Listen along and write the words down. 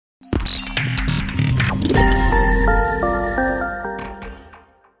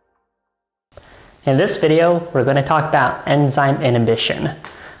In this video, we're going to talk about enzyme inhibition.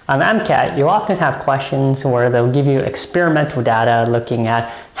 On MCAT, you'll often have questions where they'll give you experimental data looking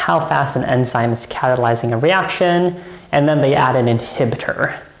at how fast an enzyme is catalyzing a reaction, and then they add an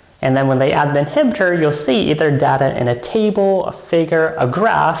inhibitor. And then when they add the inhibitor, you'll see either data in a table, a figure, a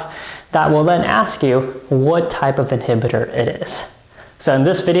graph that will then ask you what type of inhibitor it is. So in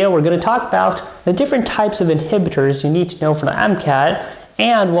this video, we're going to talk about the different types of inhibitors you need to know for the MCAT,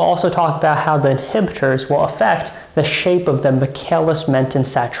 and we'll also talk about how the inhibitors will affect the shape of the Michaelis-Menten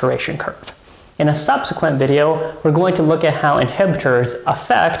saturation curve. In a subsequent video, we're going to look at how inhibitors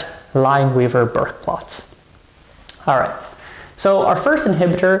affect Lineweaver-Burke plots. Alright, so our first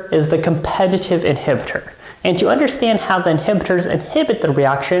inhibitor is the competitive inhibitor. And to understand how the inhibitors inhibit the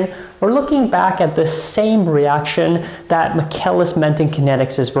reaction, we're looking back at the same reaction that Michaelis-Menten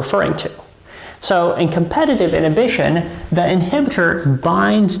kinetics is referring to. So in competitive inhibition, the inhibitor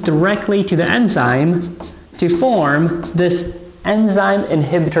binds directly to the enzyme to form this enzyme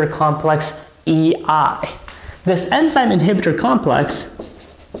inhibitor complex EI. This enzyme inhibitor complex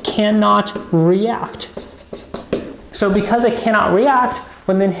cannot react. So because it cannot react,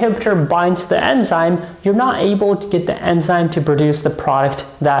 when the inhibitor binds to the enzyme, you're not able to get the enzyme to produce the product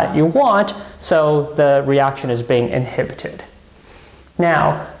that you want, so the reaction is being inhibited.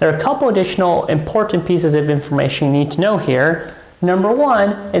 Now, there are a couple additional important pieces of information you need to know here. Number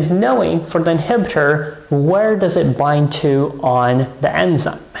one is knowing for the inhibitor, where does it bind to on the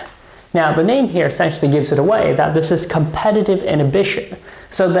enzyme? Now, the name here essentially gives it away that this is competitive inhibition.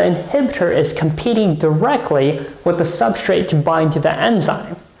 So the inhibitor is competing directly with the substrate to bind to the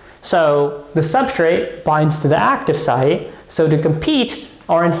enzyme. So the substrate binds to the active site, so to compete,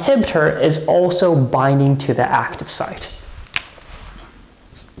 our inhibitor is also binding to the active site.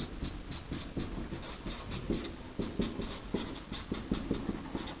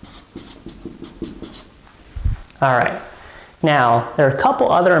 All right, now there are a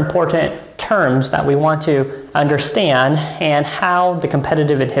couple other important terms that we want to understand and how the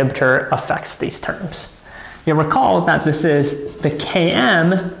competitive inhibitor affects these terms. You'll recall that this is the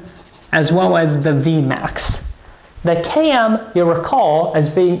Km as well as the Vmax. The Km, you'll recall, as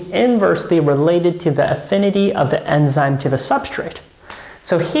being inversely related to the affinity of the enzyme to the substrate.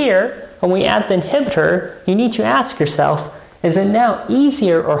 So here, when we add the inhibitor, you need to ask yourself, is it now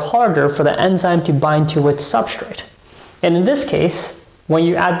easier or harder for the enzyme to bind to its substrate? And in this case, when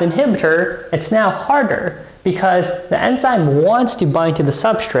you add the inhibitor, it's now harder because the enzyme wants to bind to the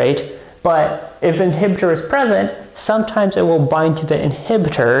substrate, but if the inhibitor is present, sometimes it will bind to the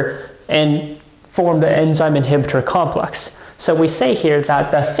inhibitor and form the enzyme inhibitor complex. So we say here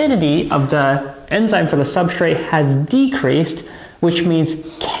that the affinity of the enzyme for the substrate has decreased, which means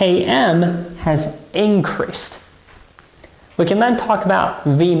Km has increased. We can then talk about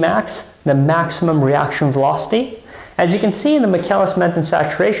Vmax, the maximum reaction velocity. As you can see in the Michaelis-Menten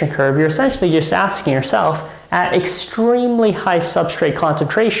saturation curve, you're essentially just asking yourself, at extremely high substrate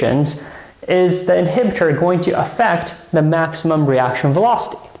concentrations, is the inhibitor going to affect the maximum reaction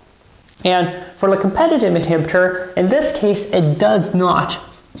velocity? And for the competitive inhibitor, in this case, it does not.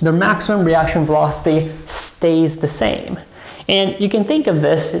 The maximum reaction velocity stays the same. And you can think of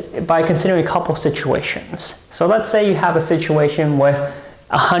this by considering a couple situations. So let's say you have a situation with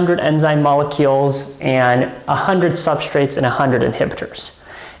 100 enzyme molecules and 100 substrates and 100 inhibitors.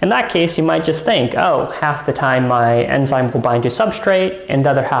 In that case, you might just think, oh, half the time my enzyme will bind to substrate, and the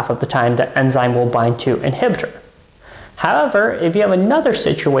other half of the time the enzyme will bind to inhibitor. However, if you have another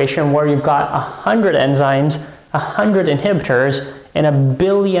situation where you've got 100 enzymes, 100 inhibitors, and 1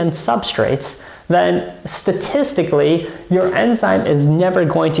 billion substrates, then statistically, your enzyme is never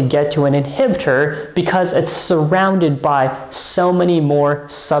going to get to an inhibitor because it's surrounded by so many more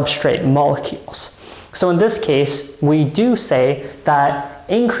substrate molecules. So in this case, we do say that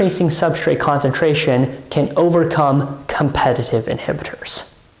increasing substrate concentration can overcome competitive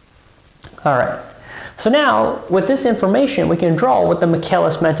inhibitors. All right. So now, with this information, we can draw what the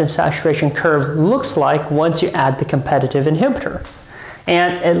Michaelis-Menten saturation curve looks like once you add the competitive inhibitor.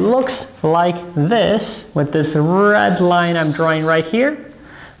 And it looks like this, with this red line I'm drawing right here,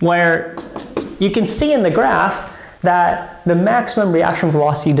 where you can see in the graph that the maximum reaction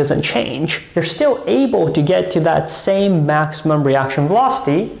velocity doesn't change. You're still able to get to that same maximum reaction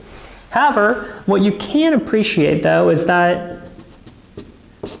velocity. However, what you can appreciate though is that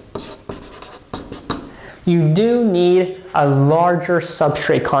you do need a larger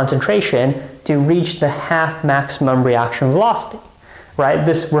substrate concentration to reach the half maximum reaction velocity. Right?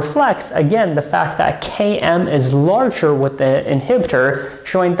 This reflects, again, the fact that Km is larger with the inhibitor,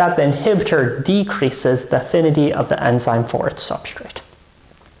 showing that the inhibitor decreases the affinity of the enzyme for its substrate.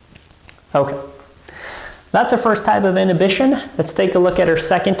 Okay, That's our first type of inhibition. Let's take a look at our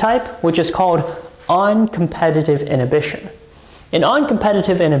second type, which is called uncompetitive inhibition. In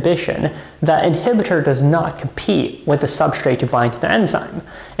uncompetitive inhibition, the inhibitor does not compete with the substrate to bind to the enzyme.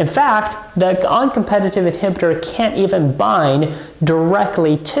 In fact, the uncompetitive inhibitor can't even bind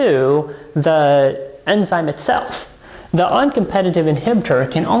directly to the enzyme itself. The uncompetitive inhibitor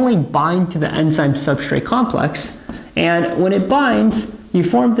can only bind to the enzyme substrate complex, and when it binds, you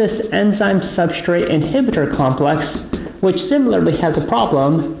form this enzyme substrate inhibitor complex, which similarly has a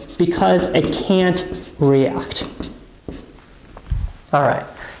problem because it can't react. All right,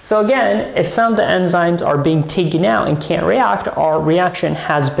 so again, if some of the enzymes are being taken out and can't react, our reaction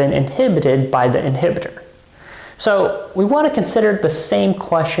has been inhibited by the inhibitor. So we want to consider the same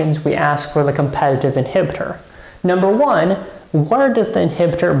questions we ask for the competitive inhibitor. Number one, where does the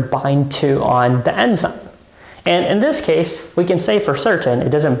inhibitor bind to on the enzyme? And in this case, we can say for certain it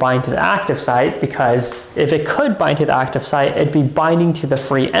doesn't bind to the active site, because if it could bind to the active site, it'd be binding to the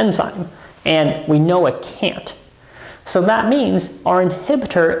free enzyme, and we know it can't. So that means our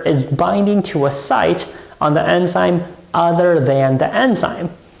inhibitor is binding to a site on the enzyme other than the enzyme.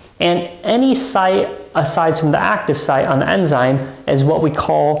 And any site aside from the active site on the enzyme is what we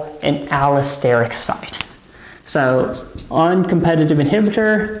call an allosteric site. So uncompetitive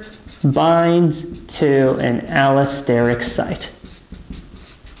inhibitor binds to an allosteric site.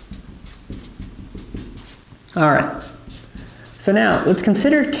 All right. So now let's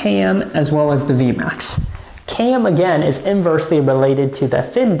consider Km as well as the Vmax. Km again is inversely related to the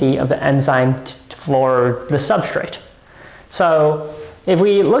affinity of the enzyme for the substrate. So if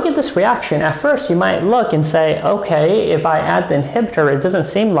we look at this reaction, at first you might look and say, okay, if I add the inhibitor, it doesn't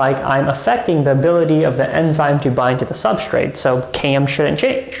seem like I'm affecting the ability of the enzyme to bind to the substrate, so Km shouldn't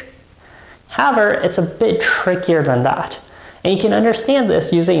change. However, it's a bit trickier than that. And you can understand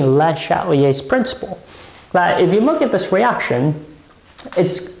this using Le Chatelier's principle. That if you look at this reaction,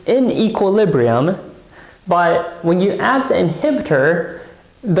 it's in equilibrium, but when you add the inhibitor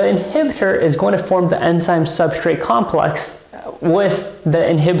is going to form the enzyme substrate complex with the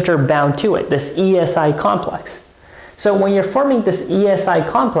inhibitor bound to it, this ESI complex. So when you're forming this ESI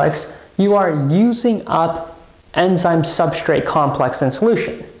complex, you are using up enzyme substrate complex in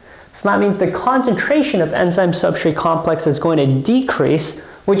solution. So that means the concentration of enzyme substrate complex is going to decrease,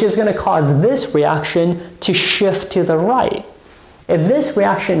 which is going to cause this reaction to shift to the right. If this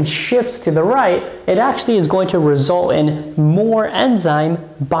reaction shifts to the right, it actually is going to result in more enzyme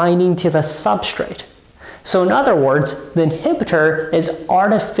binding to the substrate. So in other words, the inhibitor is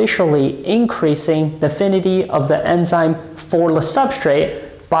artificially increasing the affinity of the enzyme for the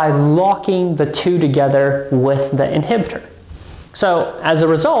substrate by locking the two together with the inhibitor. So as a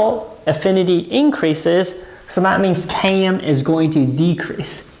result, affinity increases, so that means Km is going to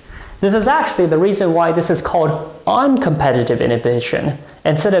decrease. This is actually the reason why this is called uncompetitive inhibition.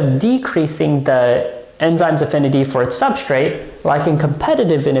 Instead of decreasing the enzyme's affinity for its substrate, like in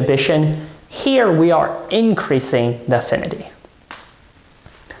competitive inhibition, here we are increasing the affinity.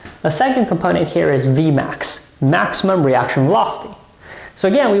 The second component here is Vmax, maximum reaction velocity. So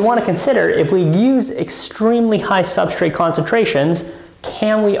again, we want to consider if we use extremely high substrate concentrations,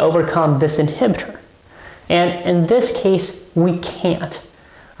 can we overcome this inhibitor? And in this case, we can't.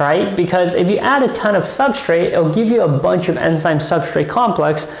 Right? Because if you add a ton of substrate, it'll give you a bunch of enzyme substrate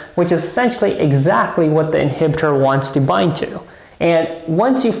complex, which is essentially exactly what the inhibitor wants to bind to. And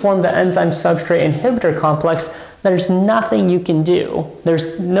once you form the enzyme substrate inhibitor complex, there's nothing you can do.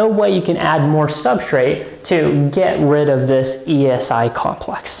 There's no way you can add more substrate to get rid of this ESI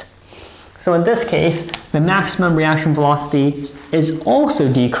complex. So in this case, the maximum reaction velocity is also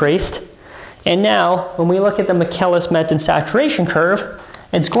decreased. And now, when we look at the Michaelis-Menten saturation curve,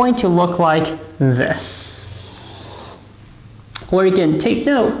 it's going to look like this. Where you can take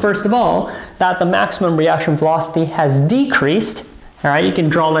note, first of all, that the maximum reaction velocity has decreased. All right, you can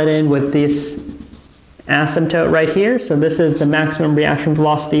draw that in with this asymptote right here. So this is the maximum reaction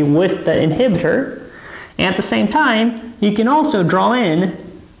velocity with the inhibitor. And at the same time, you can also draw in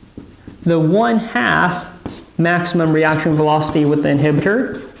the 1/2 maximum reaction velocity with the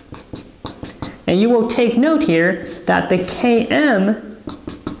inhibitor. And you will take note here that the Km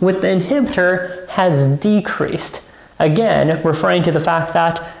with the inhibitor has decreased. Again, referring to the fact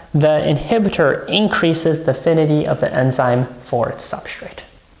that the inhibitor increases the affinity of the enzyme for its substrate.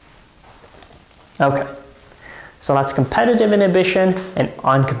 Okay, so that's competitive inhibition and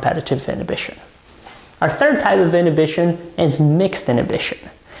uncompetitive inhibition. Our third type of inhibition is mixed inhibition.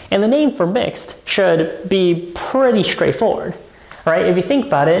 And the name for mixed should be pretty straightforward. Right? If you think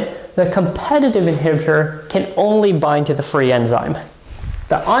about it, the competitive inhibitor can only bind to the free enzyme.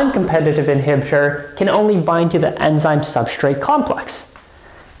 the uncompetitive inhibitor can only bind to the enzyme substrate complex.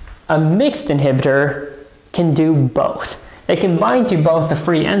 A mixed inhibitor can do both. It can bind to both the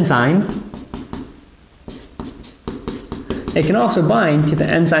free enzyme. It can also bind to the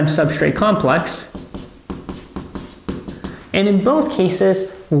enzyme substrate complex. And in both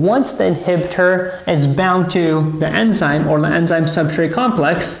cases, once the inhibitor is bound to the enzyme or the enzyme substrate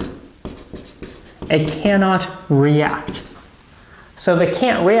complex, it cannot react. So if it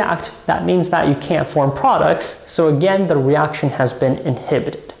can't react, that means that you can't form products. So again, the reaction has been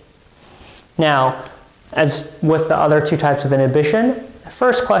inhibited. Now, as with the other two types of inhibition, the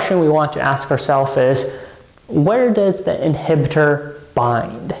first question we want to ask ourselves is, where does the inhibitor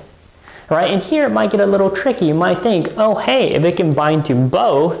bind? Right? And here it might get a little tricky. You might think, oh hey, if it can bind to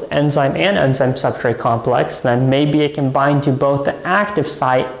both enzyme and enzyme substrate complex, then maybe it can bind to both the active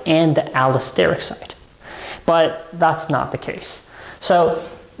site and the allosteric site. But that's not the case. So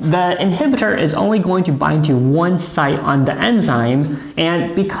the inhibitor is only going to bind to one site on the enzyme,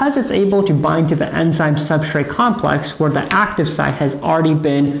 and because it's able to bind to the enzyme substrate complex where the active site has already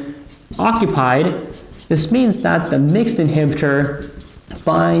been occupied, this means that the mixed inhibitor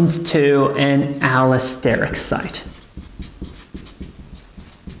binds to an allosteric site.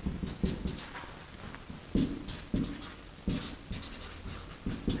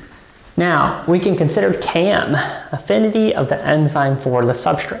 Now, we can consider Km, affinity of the enzyme for the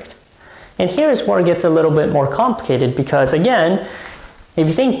substrate. And here's where it gets a little bit more complicated because, again, if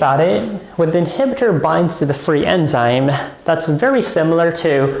you think about it, when the inhibitor binds to the free enzyme, that's very similar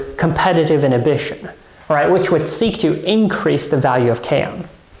to competitive inhibition, right, which would seek to increase the value of Km.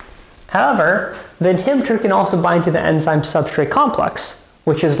 However, the inhibitor can also bind to the enzyme substrate complex,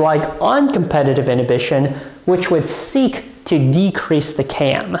 which is like uncompetitive inhibition, which would seek to decrease the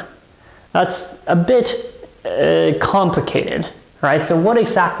Km. That's a bit complicated, right? So what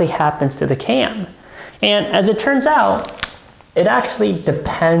exactly happens to the Km? And as it turns out, it actually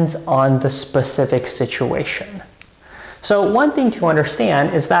depends on the specific situation. So one thing to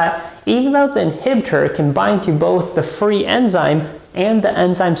understand is that even though the inhibitor can bind to both the free enzyme and the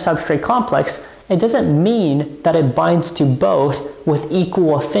enzyme substrate complex, it doesn't mean that it binds to both with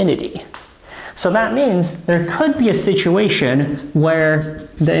equal affinity. So that means there could be a situation where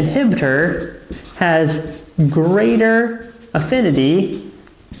the inhibitor has greater affinity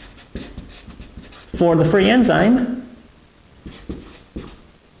for the free enzyme,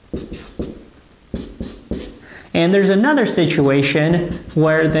 and there's another situation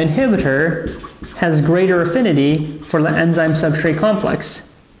where the inhibitor has greater affinity for the enzyme substrate complex.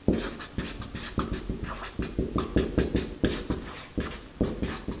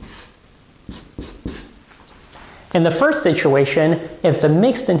 In the first situation, if the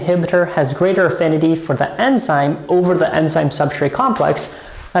mixed inhibitor has greater affinity for the enzyme over the enzyme substrate complex,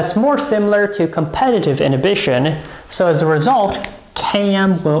 that's more similar to competitive inhibition, so as a result,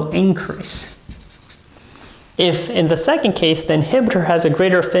 Km will increase. If in the second case, the inhibitor has a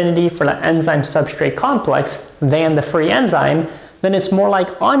greater affinity for the enzyme substrate complex than the free enzyme, then it's more like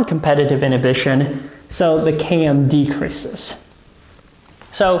uncompetitive inhibition, so the Km decreases.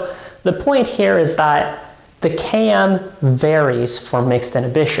 So the point here is that the Km varies for mixed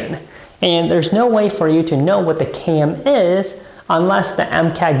inhibition, and there's no way for you to know what the Km is unless the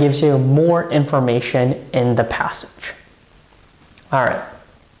MCAT gives you more information in the passage. All right,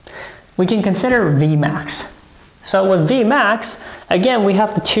 we can consider Vmax. So with Vmax, again, we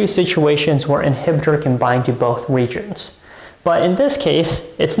have the two situations where inhibitor can bind to both regions. But in this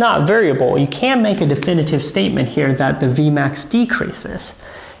case, it's not variable. You can make a definitive statement here that the Vmax decreases.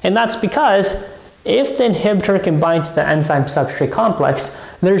 And that's because if the inhibitor can bind to the enzyme substrate complex,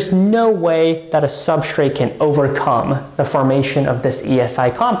 there's no way that a substrate can overcome the formation of this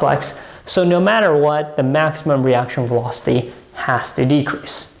ESI complex. So no matter what, the maximum reaction velocity has to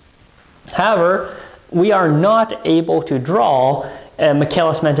decrease. However, we are not able to draw a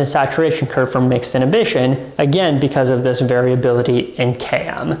Michaelis-Menten saturation curve for mixed inhibition, again, because of this variability in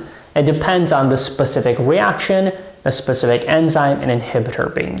Km. It depends on the specific reaction, the specific enzyme and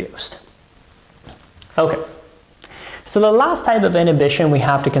inhibitor being used. Okay, so the last type of inhibition we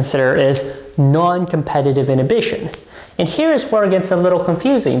have to consider is non-competitive inhibition. And here's where it gets a little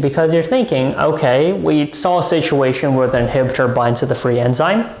confusing because you're thinking, okay, we saw a situation where the inhibitor binds to the free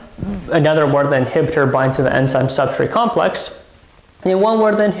enzyme, another where the inhibitor binds to the enzyme substrate complex, and one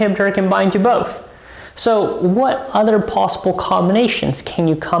where the inhibitor can bind to both. So what other possible combinations can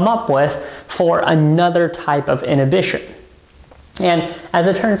you come up with for another type of inhibition? And as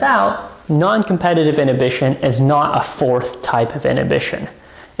it turns out, non-competitive inhibition is not a fourth type of inhibition.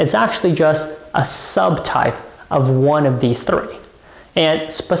 It's actually just a subtype of one of these three.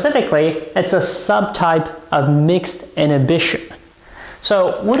 And specifically, it's a subtype of mixed inhibition.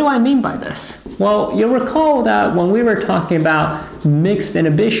 So what do I mean by this? Well, you'll recall that when we were talking about mixed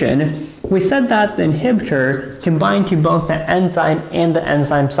inhibition, we said that the inhibitor can bind to both the enzyme and the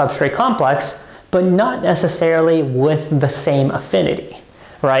enzyme substrate complex, but not necessarily with the same affinity,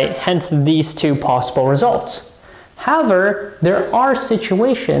 right? Hence these two possible results. However, there are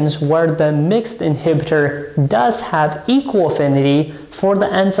situations where the mixed inhibitor does have equal affinity for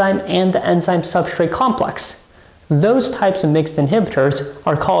the enzyme and the enzyme substrate complex. Those types of mixed inhibitors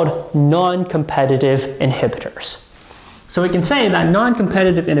are called non-competitive inhibitors. So we can say that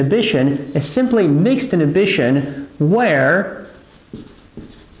non-competitive inhibition is simply mixed inhibition where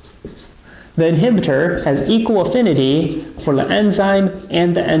the inhibitor has equal affinity for the enzyme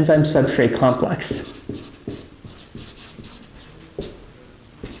and the enzyme substrate complex.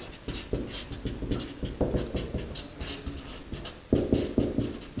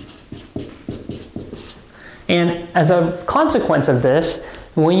 And as a consequence of this,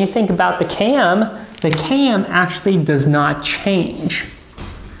 when you think about the Km actually does not change.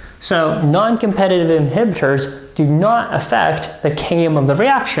 So non-competitive inhibitors do not affect the Km of the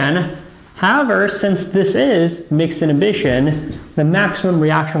reaction. However, since this is mixed inhibition, the maximum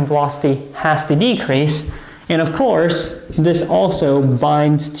reaction velocity has to decrease. And of course, this also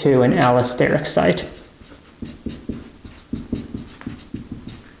binds to an allosteric site.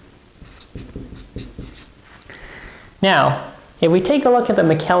 Now, if we take a look at the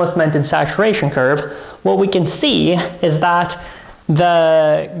Michaelis-Menten saturation curve, what we can see is that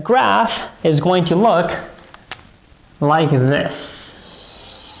the graph is going to look like this.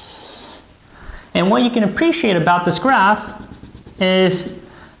 And what you can appreciate about this graph is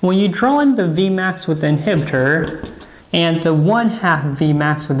when you draw in the Vmax with the inhibitor and the 1/2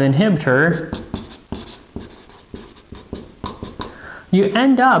 Vmax with the inhibitor, you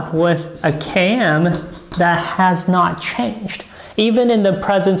end up with a Km that has not changed. Even in the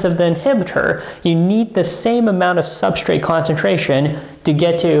presence of the inhibitor, you need the same amount of substrate concentration to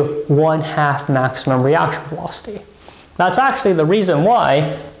get to 1/2 maximum reaction velocity. That's actually the reason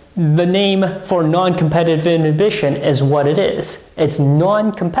why the name for non-competitive inhibition is what it is. It's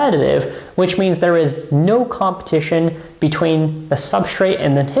non-competitive, which means there is no competition between the substrate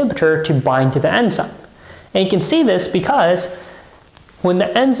and the inhibitor to bind to the enzyme. And you can see this because when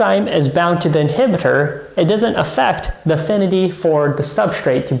the enzyme is bound to the inhibitor, it doesn't affect the affinity for the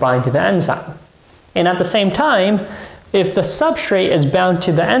substrate to bind to the enzyme. And at the same time, if the substrate is bound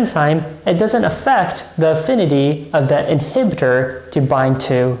to the enzyme, it doesn't affect the affinity of the inhibitor to bind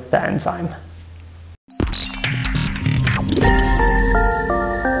to the enzyme.